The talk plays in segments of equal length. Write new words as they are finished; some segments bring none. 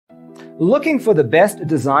Looking for the best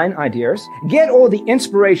design ideas? Get all the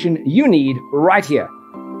inspiration you need right here.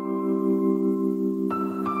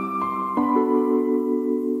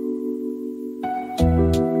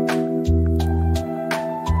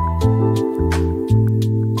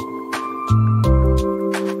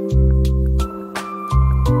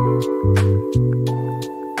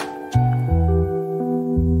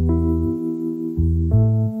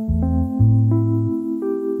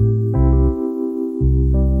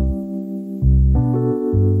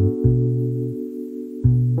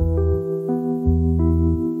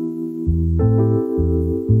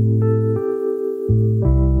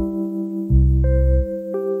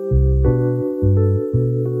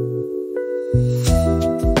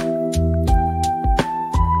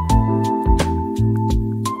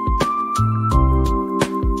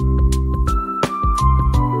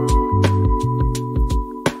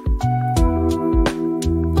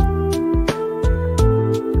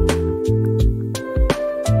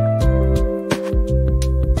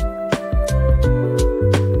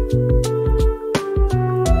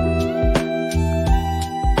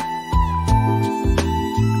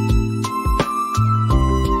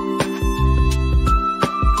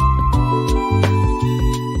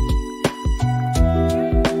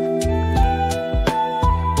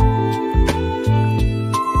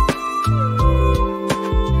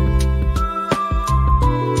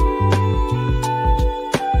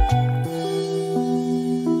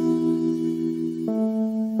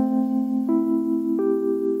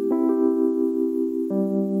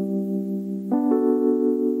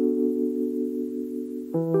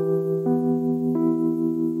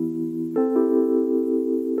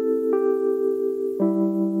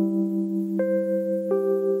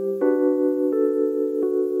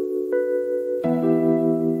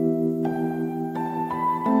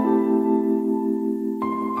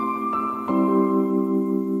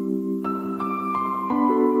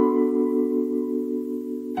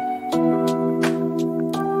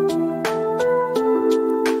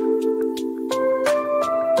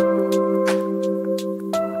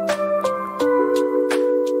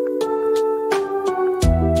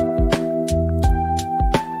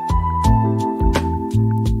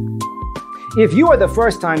 If you are the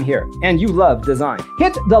first time here and you love design,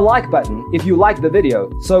 hit the like button if you like the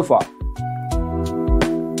video so far.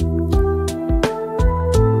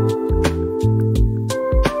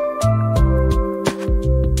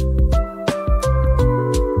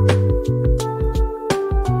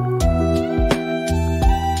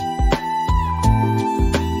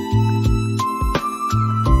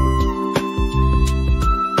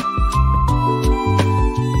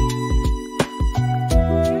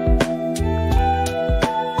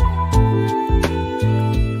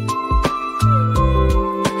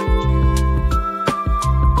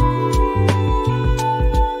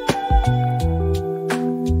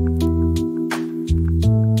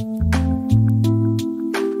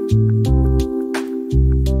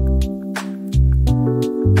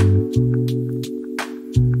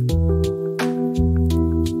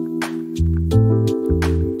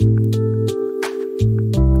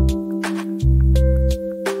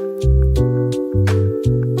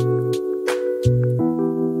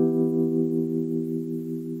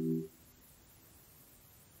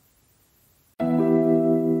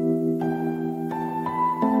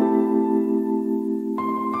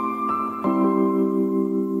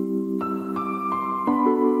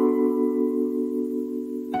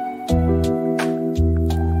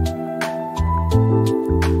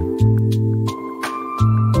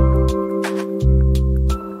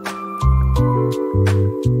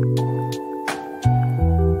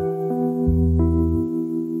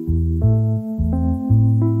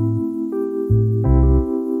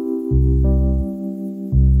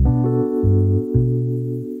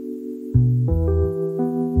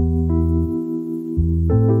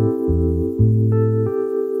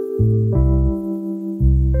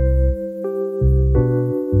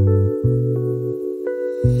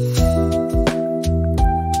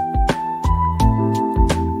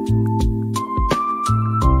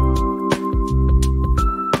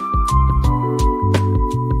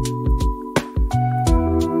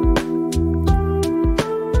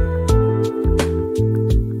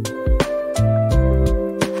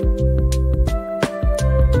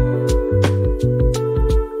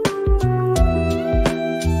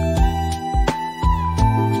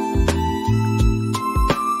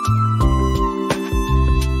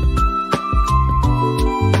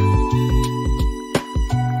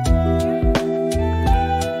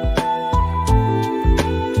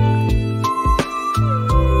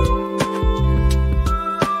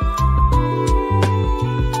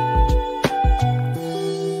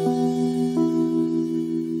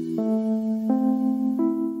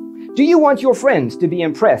 Do you want your friends to be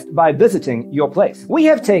impressed by visiting your place? We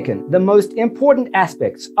have taken the most important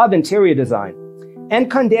aspects of interior design and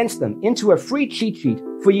condensed them into a free cheat sheet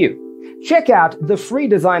for you. Check out the free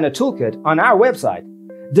designer toolkit on our website,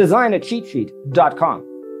 designercheatsheet.com.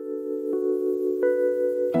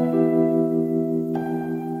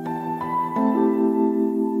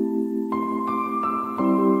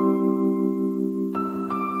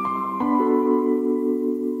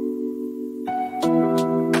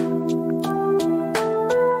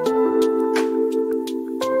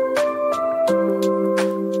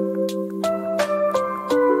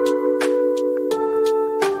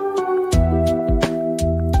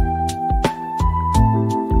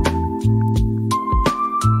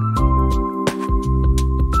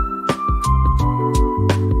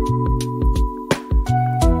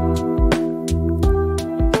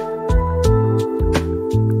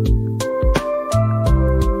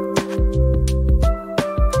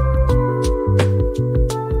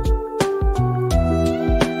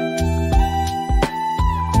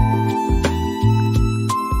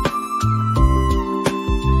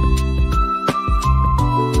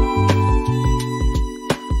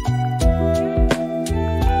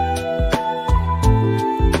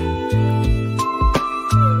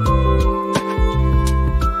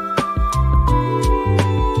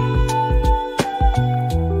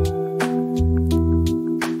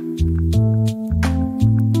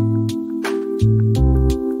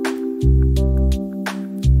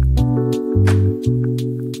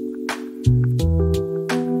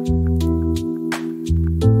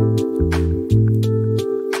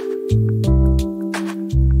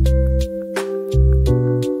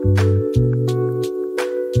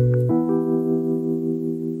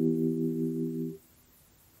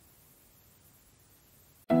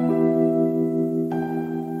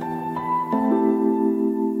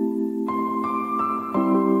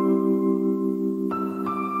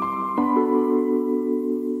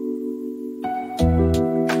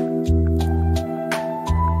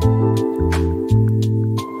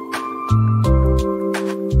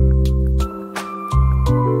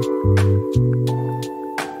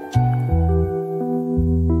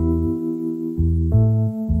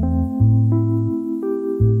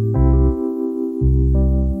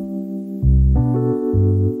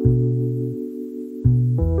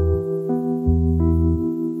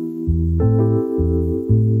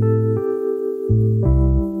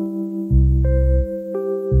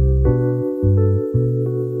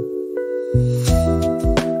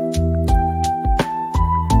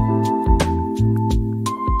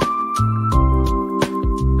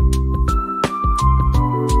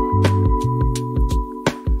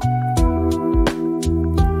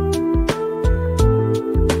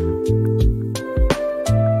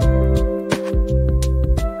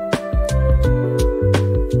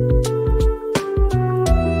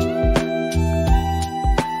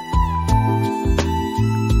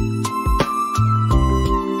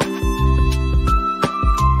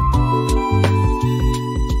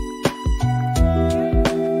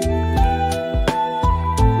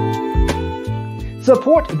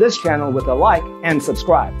 Support this channel with a like and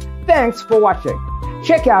subscribe. Thanks for watching.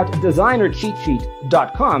 Check out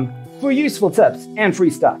designercheatsheet.com for useful tips and free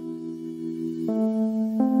stuff.